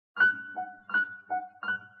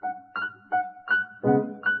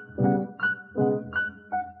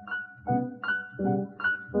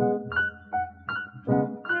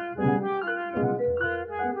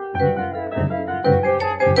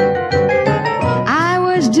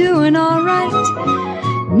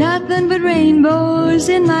nothing but rainbows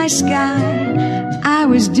in my sky. I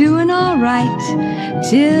was doing all right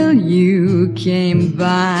till you came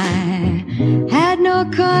by. Had no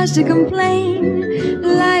cause to complain.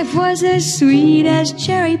 Life was as sweet as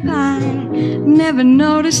cherry pie. Never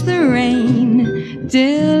noticed the rain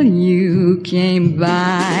till you came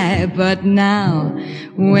by. But now,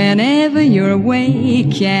 whenever you're away,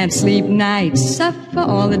 can't sleep nights, suffer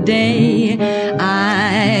all the day.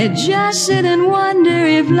 I just sit and wonder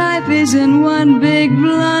if life isn't one big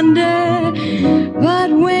blunder.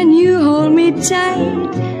 But when you hold me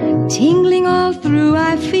tight, tingling all through,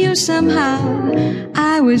 I feel somehow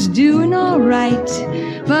I was doing all right.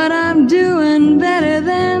 But I'm doing better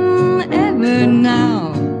than ever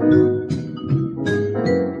now.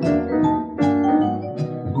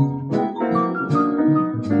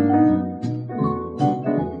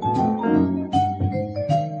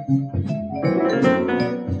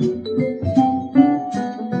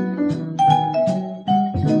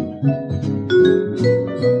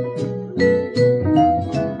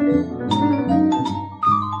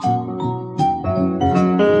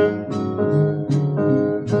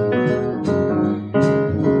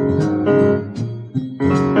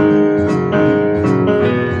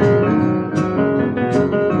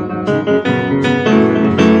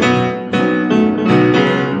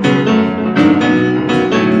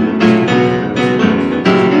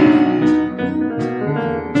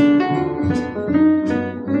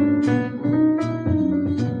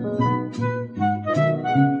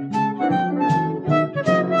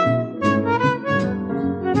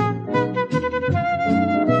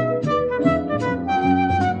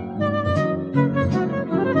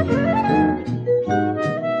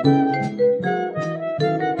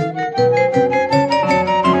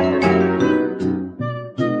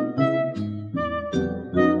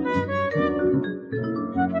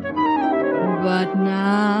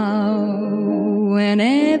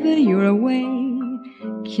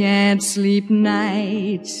 Sleep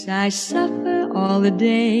nights, I suffer all the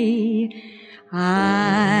day.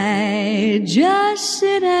 I just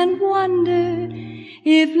sit and wonder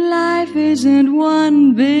if life isn't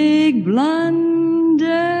one big blunder.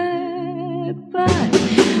 But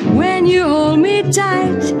when you hold me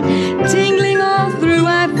tight, tingling all through,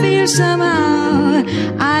 I feel somehow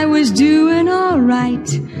I was doing all right.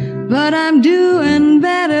 But I'm doing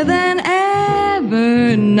better than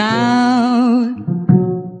ever now.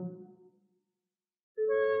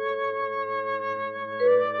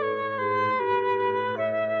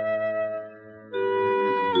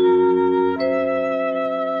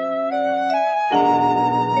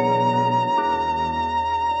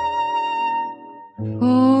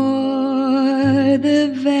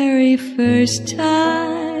 First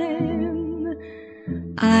time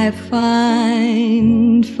I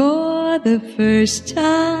find, for the first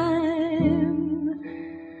time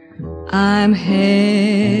I'm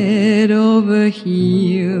head over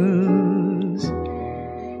heels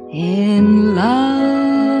in love.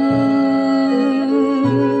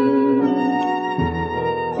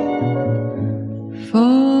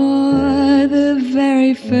 For the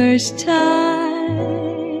very first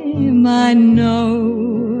time I know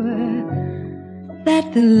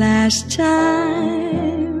that the last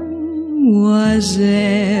time was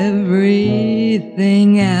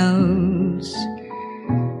everything else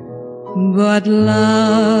but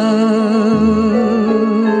love.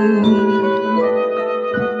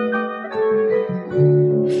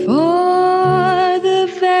 For the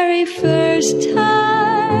very first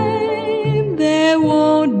time there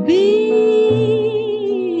won't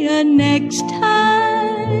be a next time.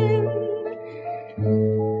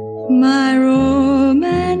 My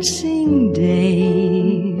romancing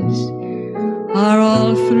days are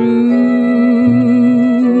all through.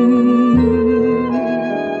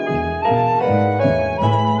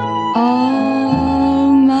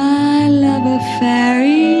 All my love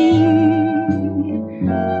affaring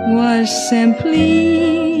was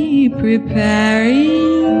simply preparing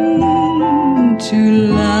to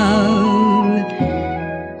love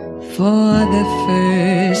for the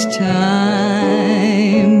first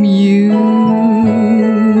time you.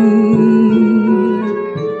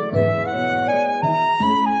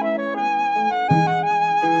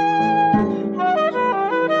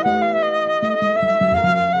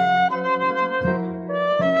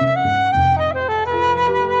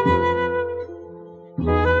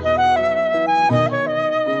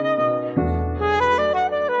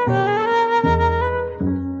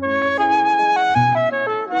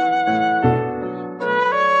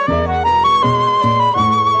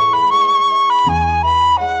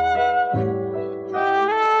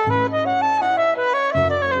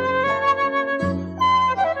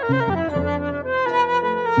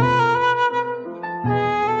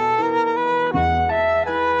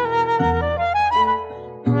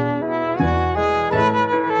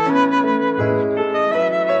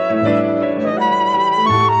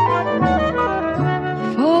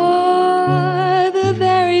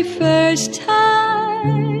 first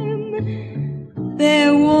time,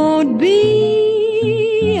 there won't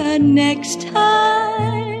be a next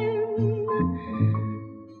time.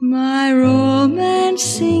 My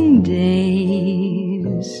romancing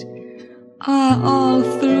days are all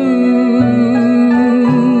through.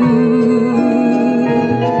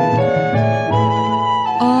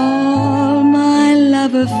 All my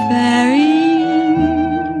love affaring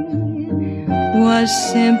was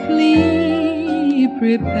simply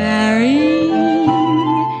preparing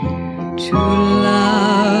to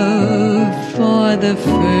love for the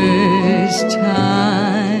first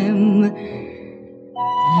time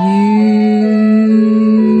you.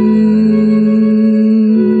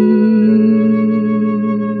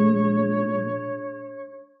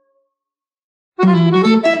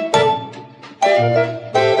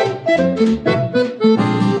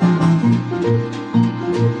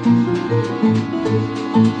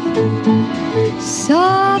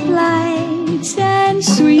 Soft lights and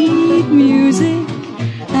sweet music,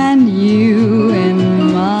 and you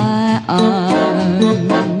in my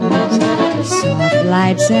arms. Soft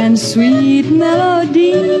lights and sweet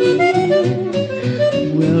melody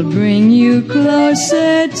will bring you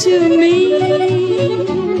closer to me.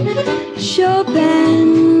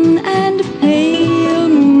 Chopin and pale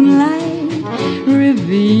moonlight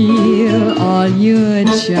reveal all your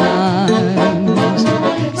charms.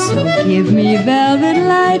 So give me velvet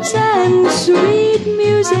lights and sweet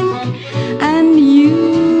music, and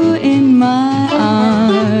you in my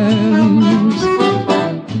arms.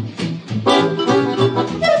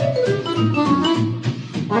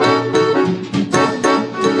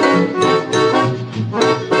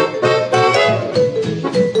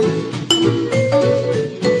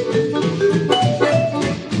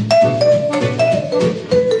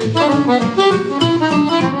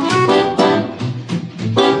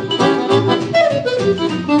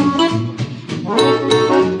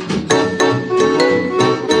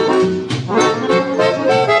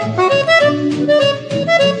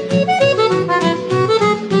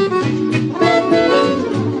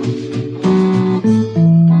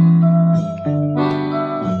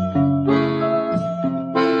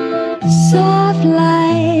 Soft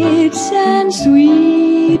lights and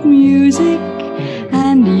sweet music,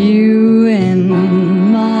 and you in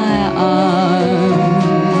my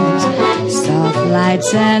arms. Soft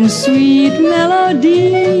lights and sweet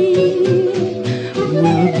melody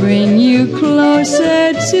will bring you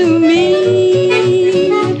closer to me.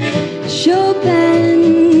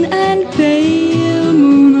 Chopin and pale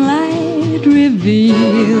moonlight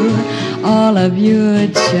reveal all of your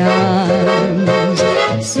charms.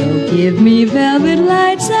 So give me velvet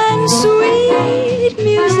lights and sweet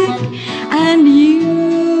music, and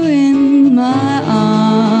you in my arms.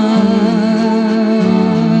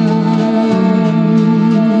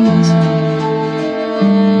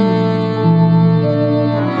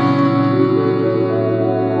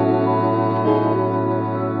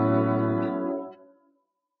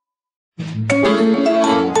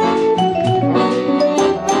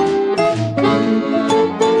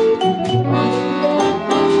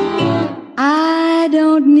 I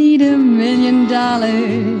don't need $1 million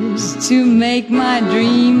to make my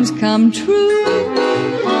dreams come true.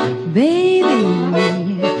 Baby,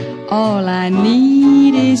 all I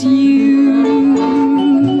need is you.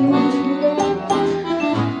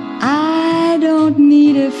 I don't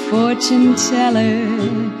need a fortune teller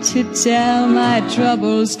to tell my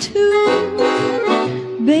troubles to.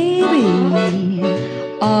 Baby,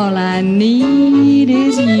 all I need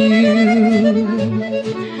is you.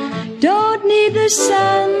 Don't need the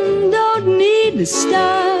sun, don't need the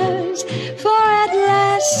stars, for at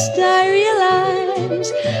last I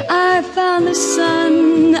realize I found the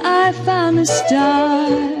sun, I found the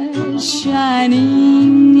stars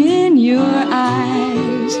shining in your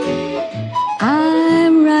eyes.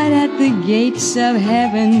 I'm right at the gates of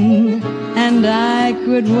heaven, and I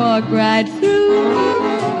could walk right through.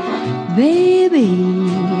 Baby,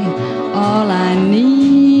 all I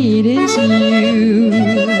need is you.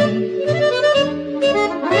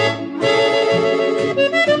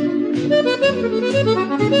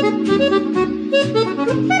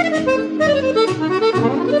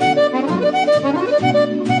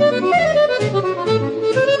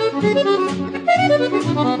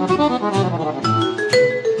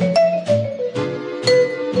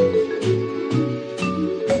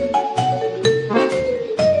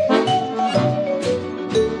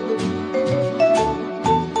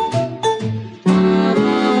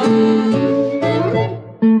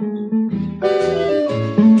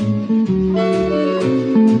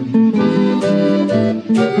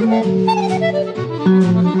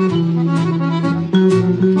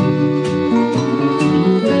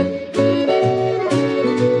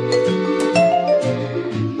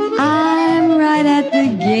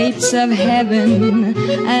 heaven,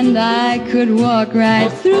 and I could walk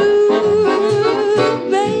right through,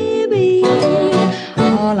 baby.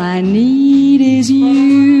 All I need is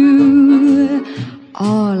you.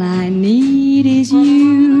 All I need is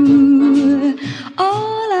you.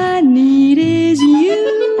 All I need is you.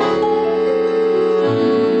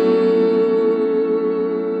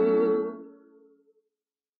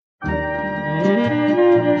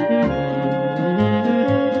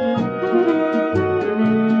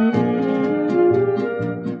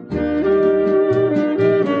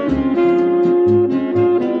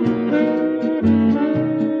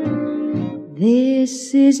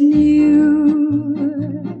 This is new.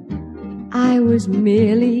 I was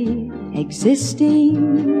merely existing.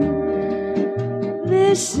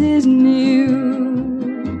 This is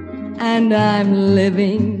new, and I'm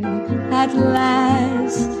living at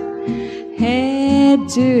last. Head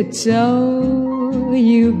to toe,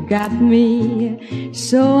 you got me,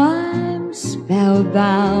 so I'm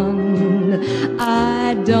spellbound.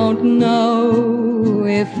 I don't know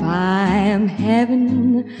if I'm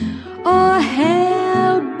heaven or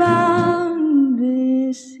hell-bound.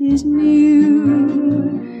 This is new.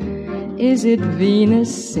 Is it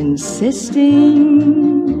Venus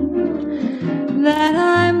insisting that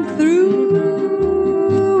I'm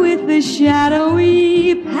through with the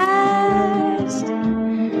shadowy past?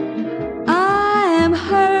 I am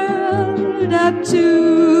hurled up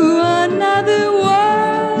to another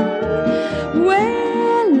world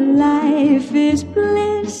where life is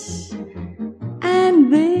bliss,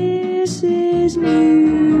 and this is new.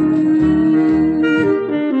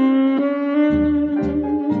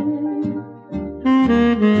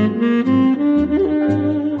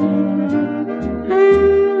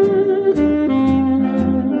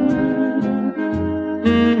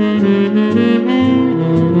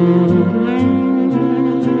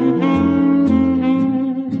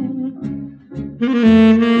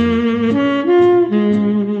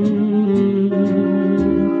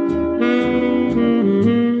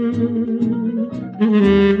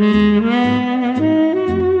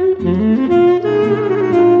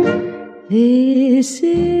 This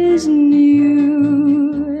is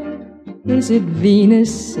new. Is it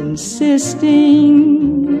Venus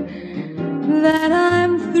insisting that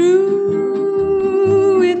I'm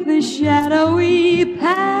through with the shadowy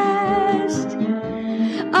past?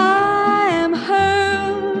 I am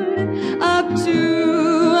hurled up to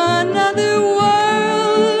another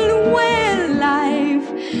world where life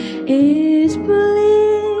is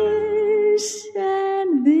bliss,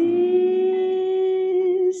 and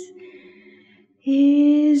this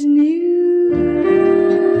is new.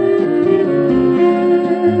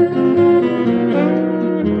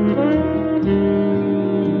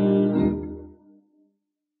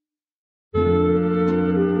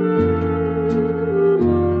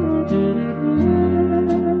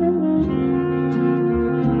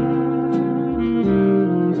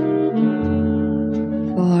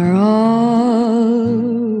 For all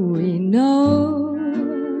we know,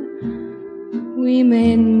 we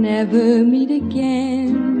may never meet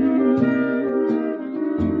again.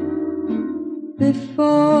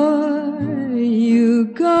 Before you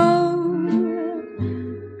go,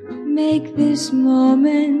 make this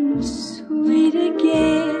moment sweet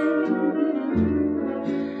again.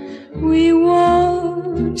 We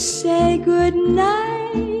won't say goodnight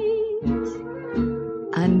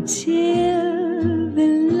until the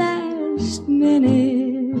last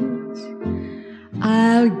minute.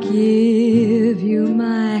 I'll give you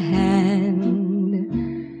my hand,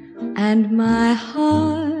 and my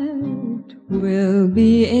heart will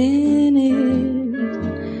be in it.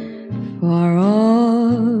 For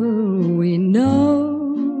all we know,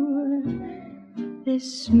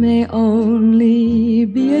 this may only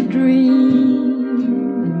be a dream.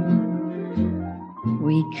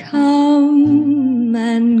 We come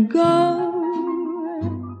and go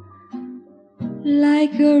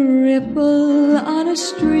like a ripple on a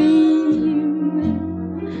stream.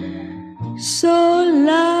 So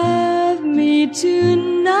love me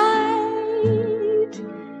tonight.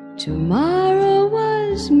 Tomorrow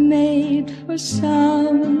was made for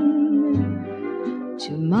some.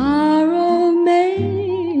 Tomorrow may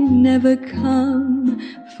never come,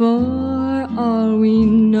 for all we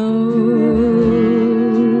know.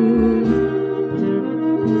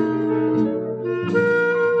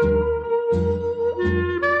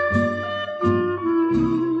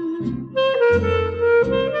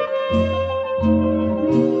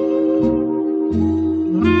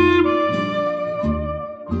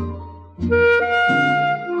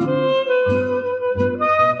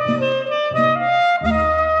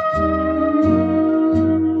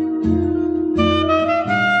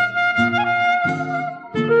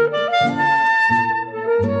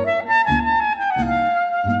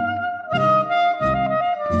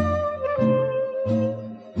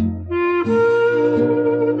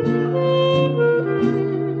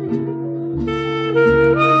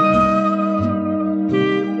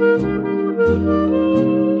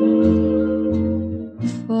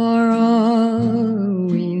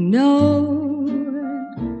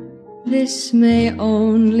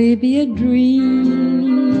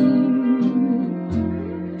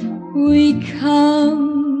 We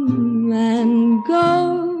come and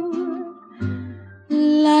go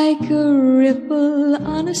like a ripple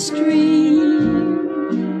on a stream.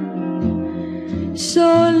 So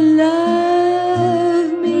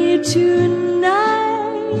love me tonight.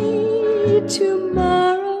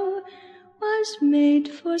 Tomorrow was made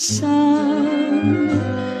for some.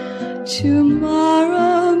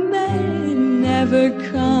 Tomorrow may never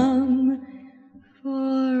come, for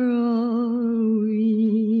all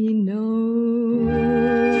we know.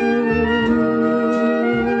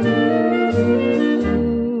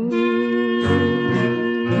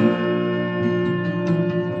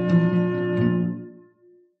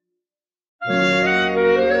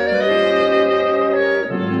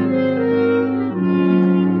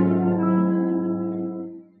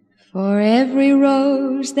 For every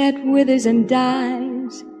rose that withers and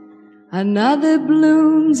dies, another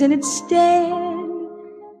blooms in its stead.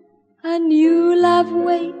 A new love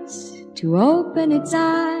waits to open its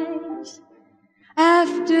eyes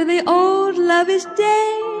after the old love is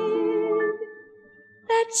dead.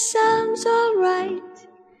 That sounds all right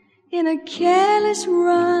in a careless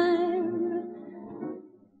rhyme,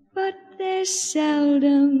 but there's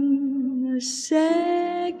seldom a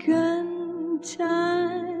second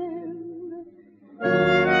time.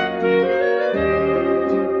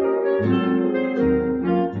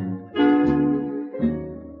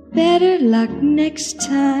 Better luck next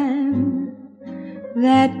time,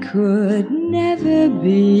 that could never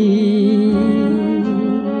be,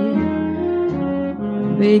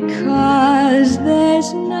 because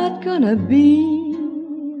there's not gonna be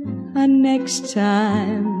a next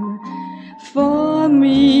time for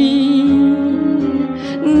me.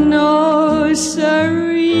 No,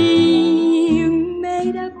 sirree,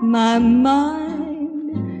 made up my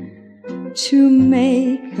mind to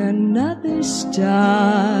make another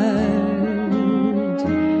start.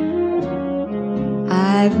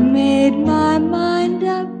 I've made my mind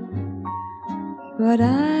up, but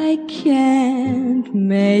I can't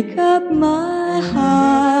make up my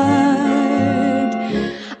heart.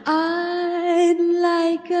 I'd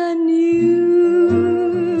like a new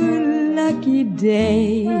lucky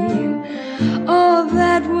day. Oh,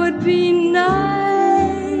 that would be nice.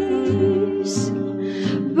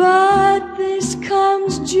 But this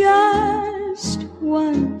comes just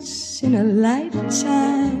once in a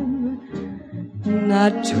lifetime,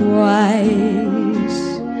 not twice.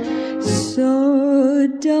 So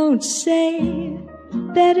don't say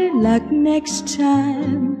better luck next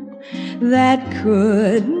time, that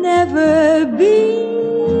could never be,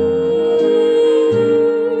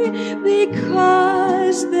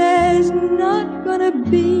 because there's not gonna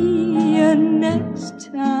be a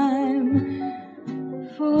next time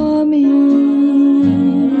for me.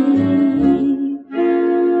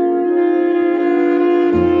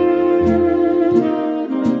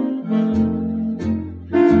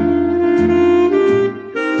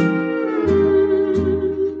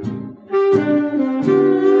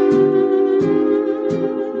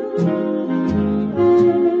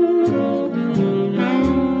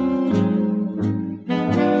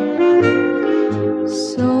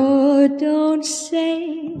 So don't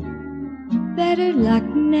say better luck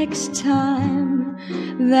next time,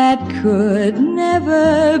 that could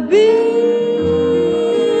never be,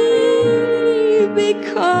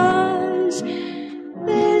 because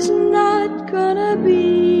there's not gonna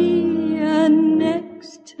be a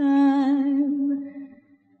next time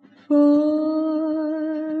for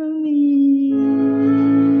me.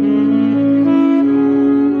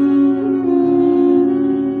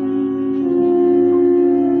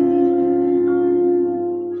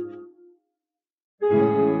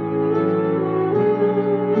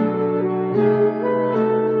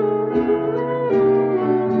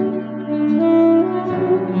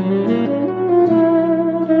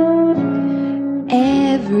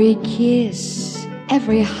 Every kiss,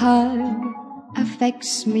 every hug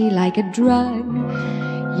affects me like a drug.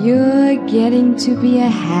 You're getting to be a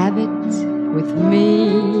habit with me.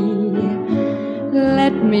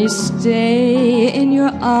 Let me stay in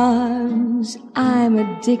your arms. I'm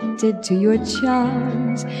addicted to your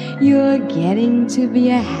charms. You're getting to be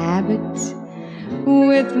a habit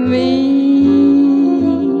with me.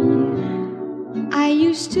 I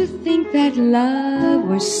used to think that love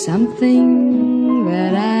was something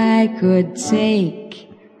that I could take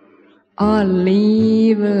or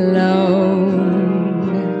leave alone.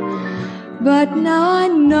 But now I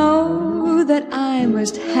know that I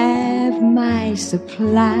must have my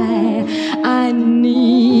supply. I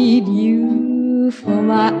need you for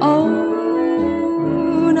my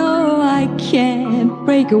own. Oh, I can't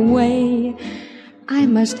break away. I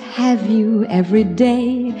must have you every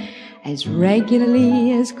day. as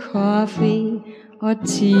regularly as coffee or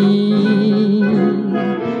tea.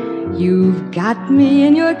 You've got me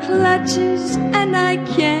in your clutches and I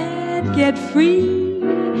can't get free.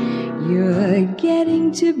 You're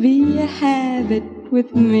getting to be a habit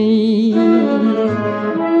with me.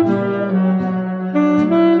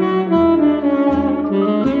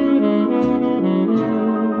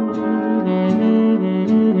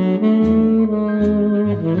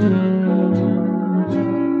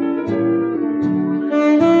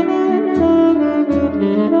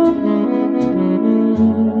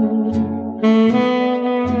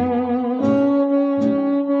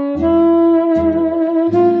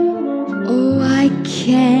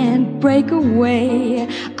 Break away,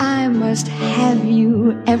 I must have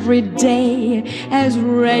you every day, as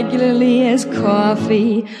regularly as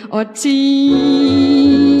coffee or tea.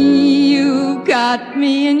 You've got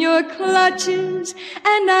me in your clutches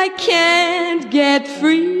and I can't get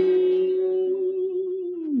free.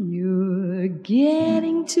 You're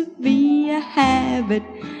getting to be a habit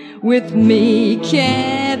with me,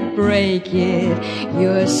 can't break it.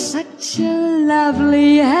 You're such a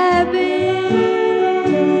lovely habit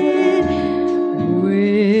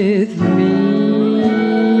with me.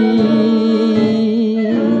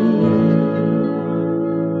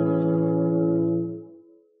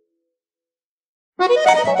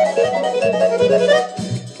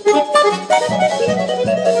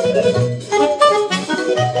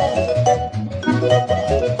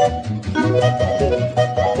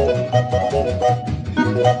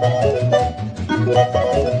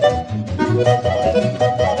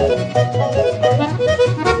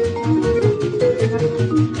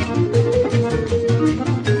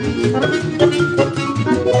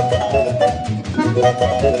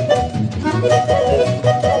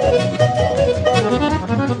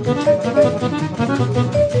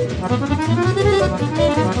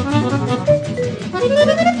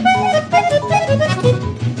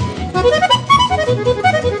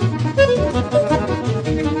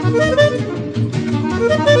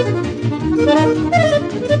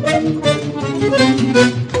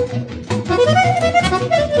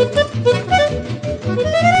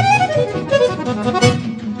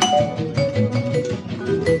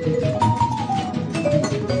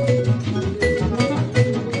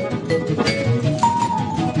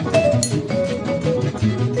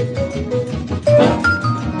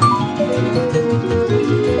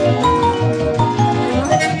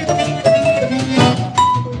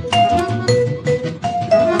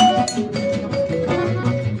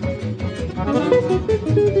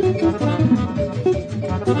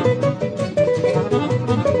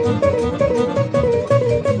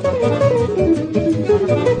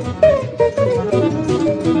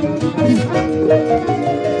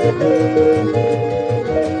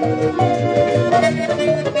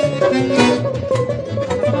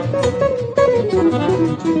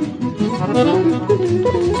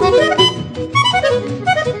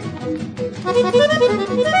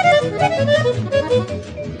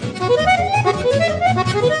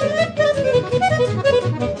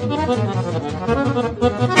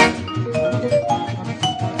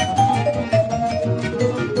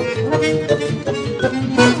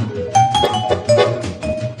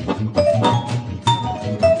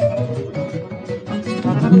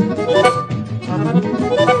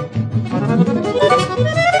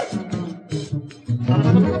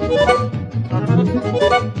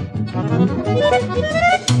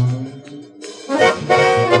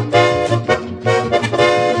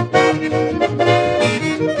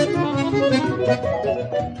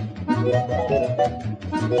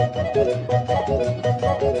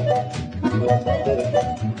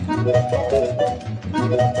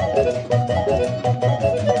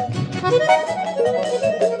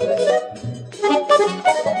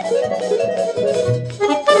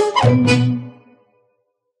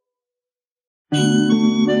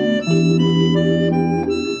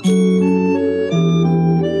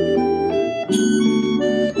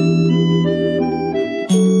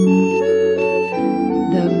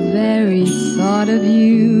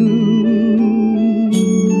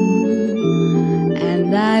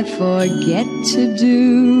 Forget to do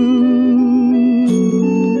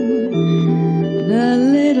the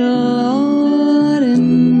little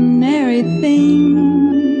ordinary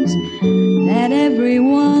things that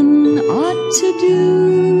everyone ought to do.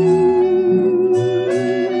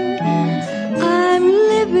 I'm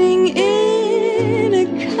living in a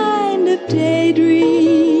kind of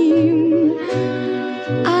daydream.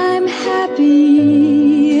 I'm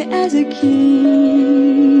happy as a king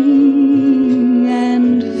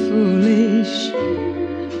and foolish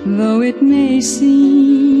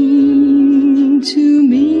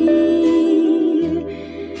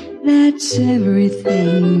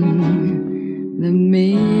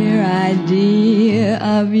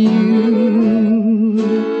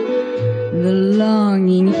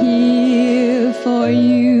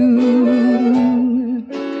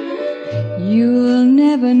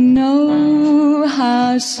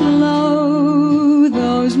slow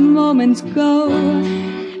those moments go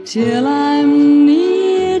till I'm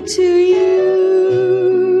near to you.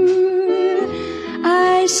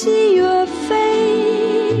 I see your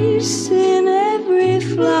face in every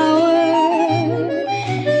flower,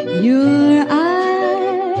 your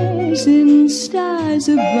eyes in stars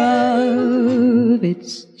above.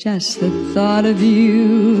 It's just the thought of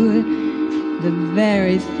you, the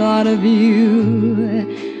very thought of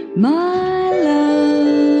you, my love.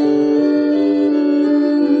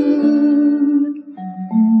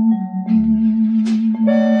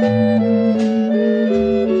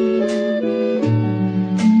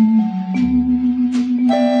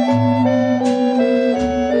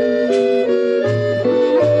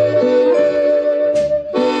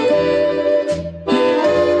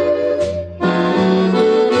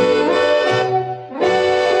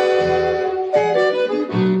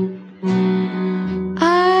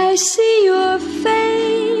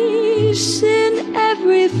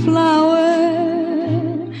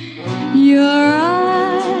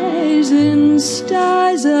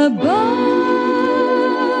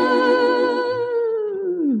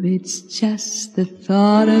 Just the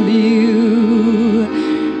thought of you,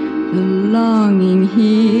 the longing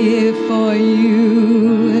here for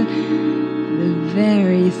you, the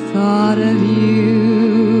very thought of you,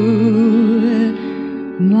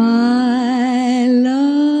 my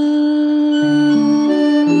love.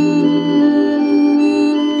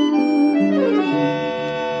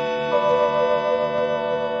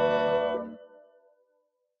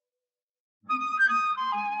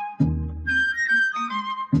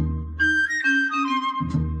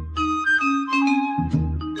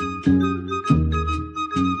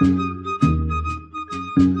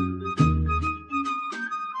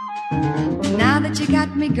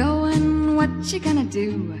 Me going, what you gonna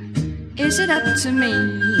do? Is it up to me?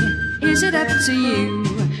 Is it up to you?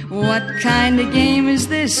 What kind of game is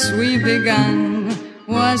this we've begun?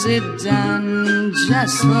 Was it done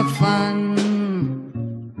just for fun?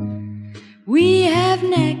 We have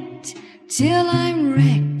necked till I'm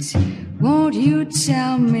wrecked. Won't you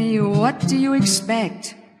tell me, what do you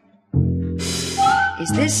expect?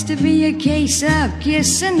 Is this to be a case of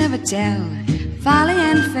kiss and never tell? Folly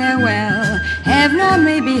and farewell, heaven or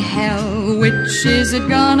maybe hell. Which is it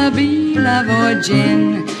gonna be, love or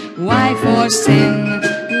gin, wife or sin?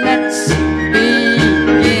 Let's begin.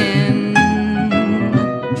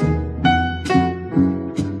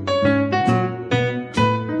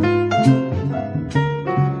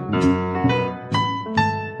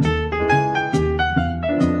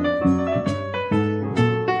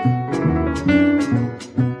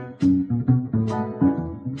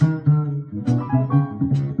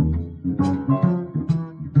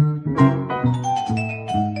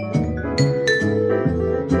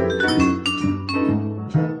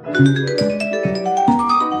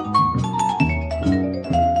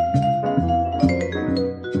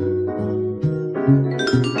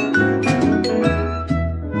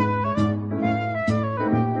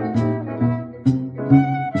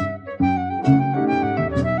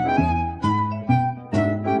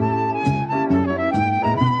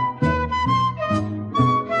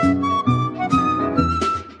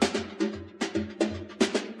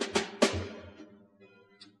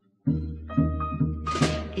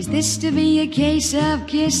 Is to be a case of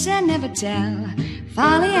kiss and never tell,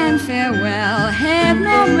 folly and farewell, heaven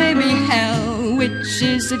or maybe hell. Which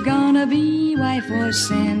is it gonna be, wife or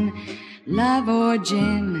sin, love or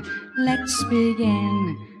gin? Let's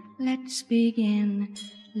begin, let's begin,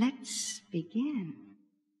 let's begin.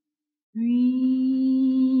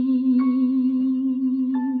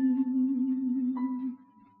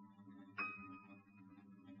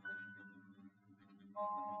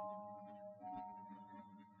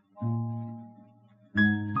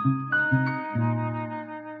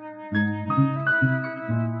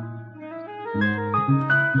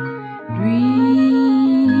 Dream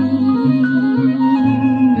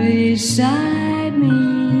beside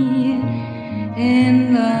me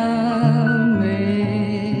in the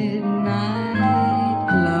midnight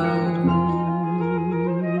glow.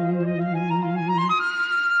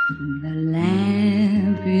 The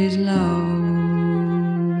lamp is low.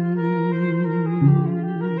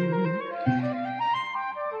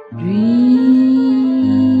 Dream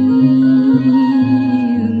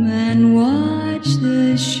and watch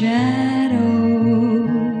the shadows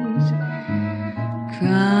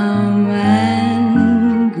come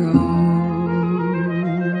and go.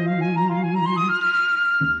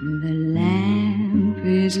 The lamp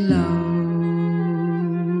is low.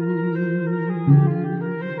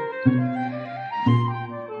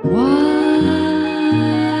 While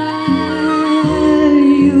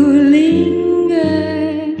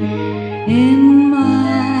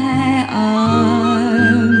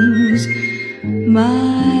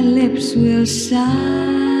will sigh,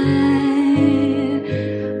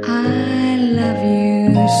 I love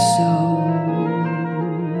you so.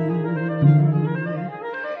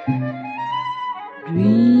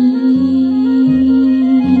 Dream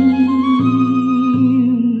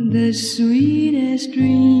the sweetest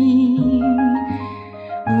dream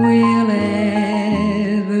will ever